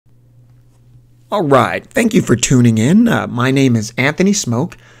All right, thank you for tuning in. My name is Anthony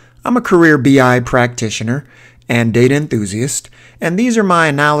Smoak. I'm a career BI practitioner and data enthusiast, and these are my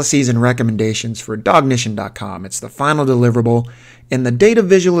analyses and recommendations for Dognition.com. It's the final deliverable in the data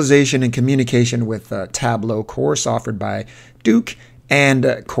visualization and communication with Tableau course offered by Duke and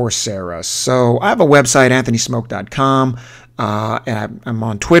Coursera. So I have a website, anthonysmoak.com. And I'm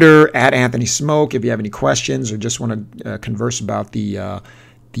on Twitter at Anthony Smoak. If you have any questions or just want to converse about the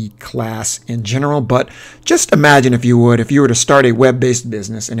class in general. But just imagine, if you were to start a web-based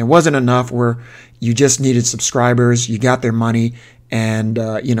business and it wasn't enough where you just needed subscribers, you got their money, and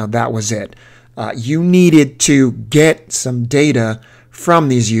that was it. You needed to get some data from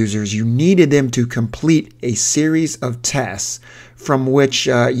these users. You needed them to complete a series of tests from which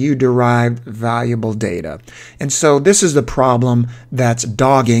you derived valuable data. And so this is the problem that's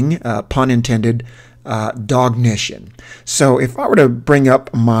dogging, pun intended, Dognition. So if I were to bring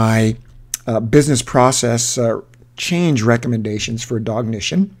up my business process change recommendations for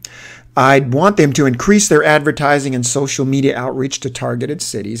Dognition, I'd want them to increase their advertising and social media outreach to targeted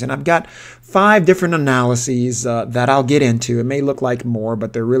cities. And I've got 5 different analyses that I'll get into. It may look like more,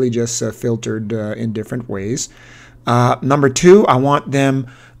 but they're really just filtered in different ways. Number 2, I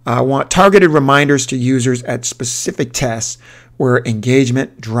want targeted reminders to users at specific tests where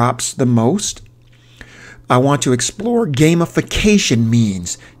engagement drops the most. I want to explore gamification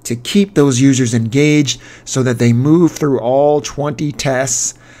means to keep those users engaged so that they move through all 20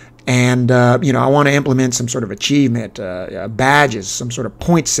 tests. And, I want to implement some sort of achievement, badges, some sort of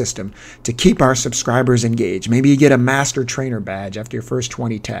point system to keep our subscribers engaged. Maybe you get a master trainer badge after your first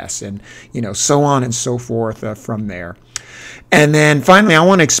 20 tests and, so on and so forth from there. And then finally, I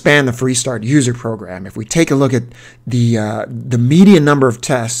want to expand the Free Start user program. If we take a look at the median number of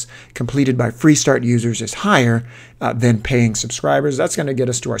tests completed by Free Start users is higher than paying subscribers, that's going to get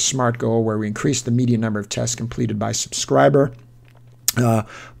us to our SMART goal where we increase the median number of tests completed by subscriber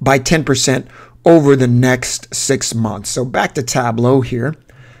by 10% over the next 6 months. So back to Tableau here.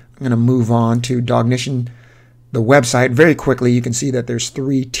 I'm going to move on to Dognition, the website. Very quickly, you can see that there's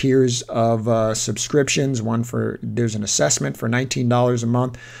 3 tiers of subscriptions. There's an assessment for $19 a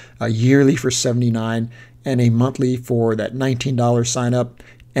month, a yearly for $79, and a monthly for that $19 sign up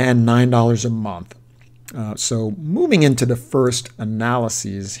and $9 a month. So moving into the first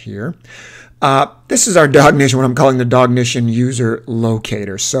analyses here. This is our Dognition, what I'm calling the Dognition user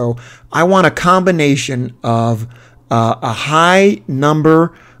locator. So I want a combination of a high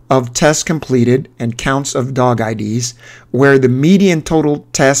number of tests completed and counts of dog IDs where the median total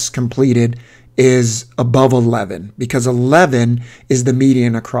tests completed is above 11, because 11 is the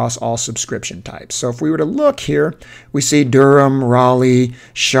median across all subscription types. So if we were to look here, we see Durham, Raleigh,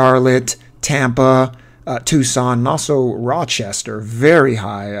 Charlotte, Tampa, Tucson, and also Rochester, very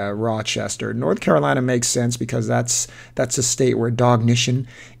high Rochester. North Carolina makes sense because that's a state where Dognition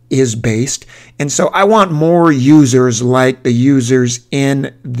is based. And so I want more users like the users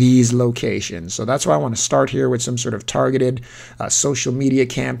in these locations. So that's why I want to start here with some sort of targeted social media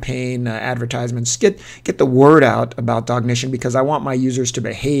campaign, advertisements, get the word out about Dognition, because I want my users to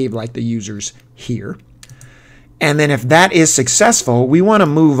behave like the users here. And then if that is successful, we want to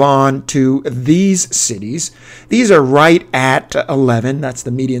move on to these cities. These are right at 11. That's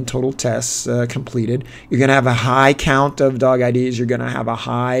the median total tests completed. You're going to have a high count of dog IDs. You're going to have a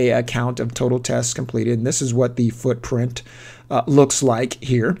high count of total tests completed. And this is what the footprint looks like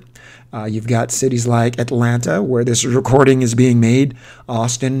here. You've got cities like Atlanta, where this recording is being made,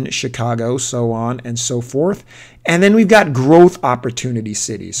 Austin, Chicago, so on and so forth. And then we've got growth opportunity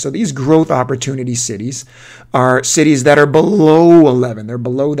cities. So these growth opportunity cities are cities that are below 11. They're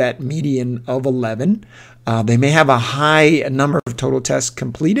below that median of 11. They may have a high number of total tests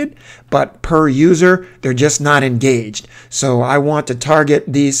completed, but per user, they're just not engaged. So I want to target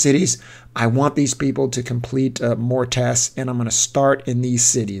these cities. I want these people to complete more tests, and I'm going to start in these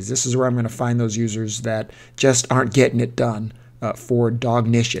cities. This is where I'm going to find those users that just aren't getting it done for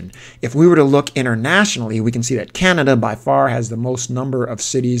Dognition. If we were to look internationally, we can see that Canada by far has the most number of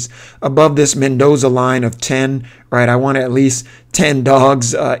cities above this Mendoza line of 10, right? I wanted at least 10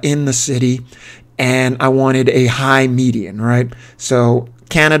 dogs in the city, and I wanted a high median, right? So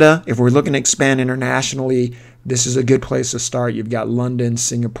Canada, if we're looking to expand internationally, this is a good place to start. You've got London,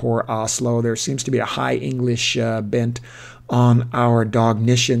 Singapore, Oslo. There seems to be a high English bent on our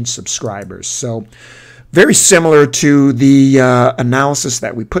Dognition subscribers. So very similar to the analysis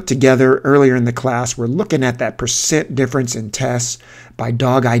that we put together earlier in the class. We're looking at that percent difference in tests by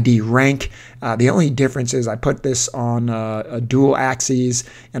dog ID rank. The only difference is I put this on a dual axes,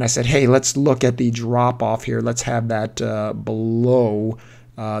 and I said, hey, let's look at the drop off here. Let's have that below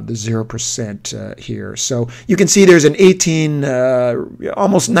the 0% here. So you can see there's an 18,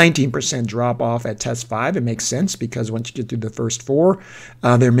 almost 19% drop off at test 5. It makes sense because once you get through the first 4,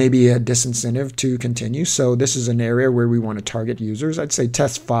 there may be a disincentive to continue. So this is an area where we want to target users. I'd say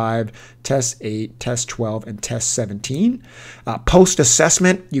test 5, test 8, test 12, and test 17.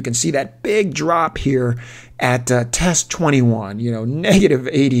 Post-assessment, you can see that big drop here at test 21, negative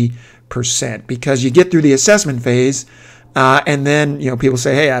 80%, because you get through the assessment phase. And then people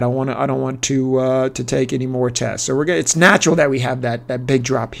say, hey, I don't want to take any more tests. So it's natural that we have that big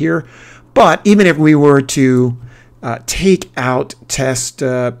drop here. But even if we were to take out test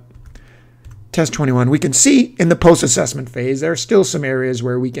 21, we can see in the post-assessment phase there are still some areas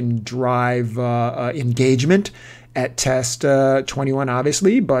where we can drive engagement at test 21,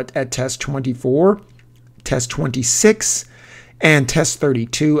 obviously, but at test 24, test 26. And test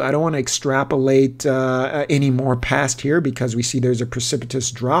 32, I don't want to extrapolate any more past here because we see there's a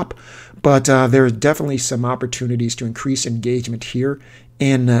precipitous drop, but there are definitely some opportunities to increase engagement here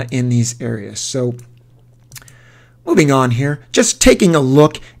in these areas. So moving on here, just taking a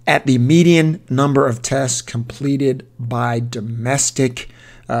look at the median number of tests completed by domestic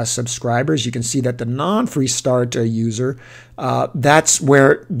subscribers. You can see that the non-free start user, that's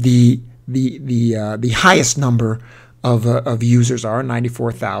where the highest number of users are,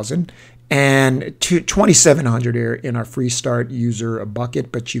 94,000, and 2,700 here in our free start user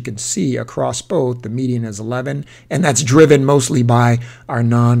bucket. But you can see across both the median is 11, and that's driven mostly by our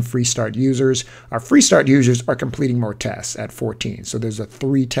non-free start users. Our free start users are completing more tests at 14, so there's a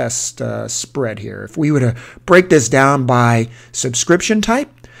 3-test spread here. If we were to break this down by subscription type,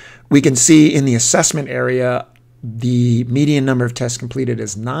 we can see in the assessment area the median number of tests completed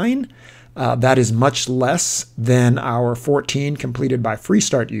is 9. That is much less than our 14 completed by free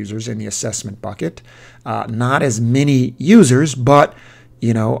start users in the assessment bucket. Not as many users, but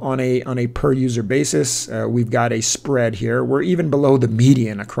on a per user basis, we've got a spread here. We're even below the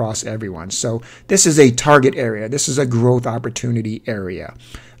median across everyone. So this is a target area. This is a growth opportunity area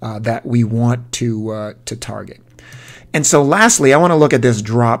that we want to target. And so lastly, I want to look at this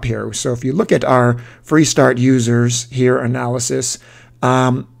drop here. So if you look at our free start users here analysis,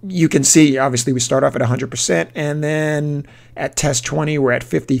 you can see, obviously, we start off at 100%, and then at test 20, we're at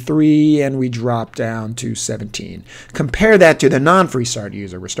 53, and we drop down to 17. Compare that to the non-free start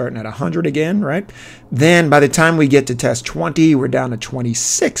user. We're starting at 100 again, right? Then by the time we get to test 20, we're down to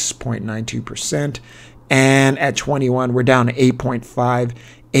 26.92%, and at 21, we're down to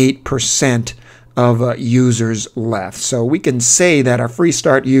 8.58% of users left. So we can say that our free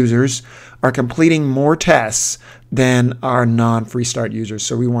start users are completing more tests than our non-free start users.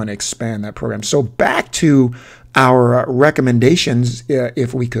 So we want to expand that program. So back to our recommendations,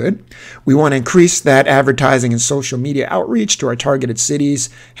 if we could. We want to increase that advertising and social media outreach to our targeted cities,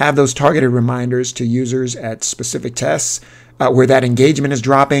 have those targeted reminders to users at specific tests where that engagement is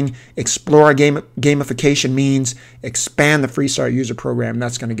dropping, explore our gamification means, expand the free start user program.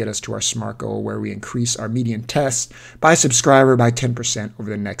 That's going to get us to our SMART goal where we increase our median tests by subscriber by 10% over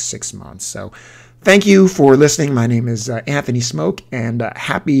the next 6 months. So thank you for listening. My name is Anthony Smoak, and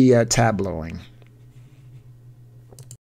happy tableauing.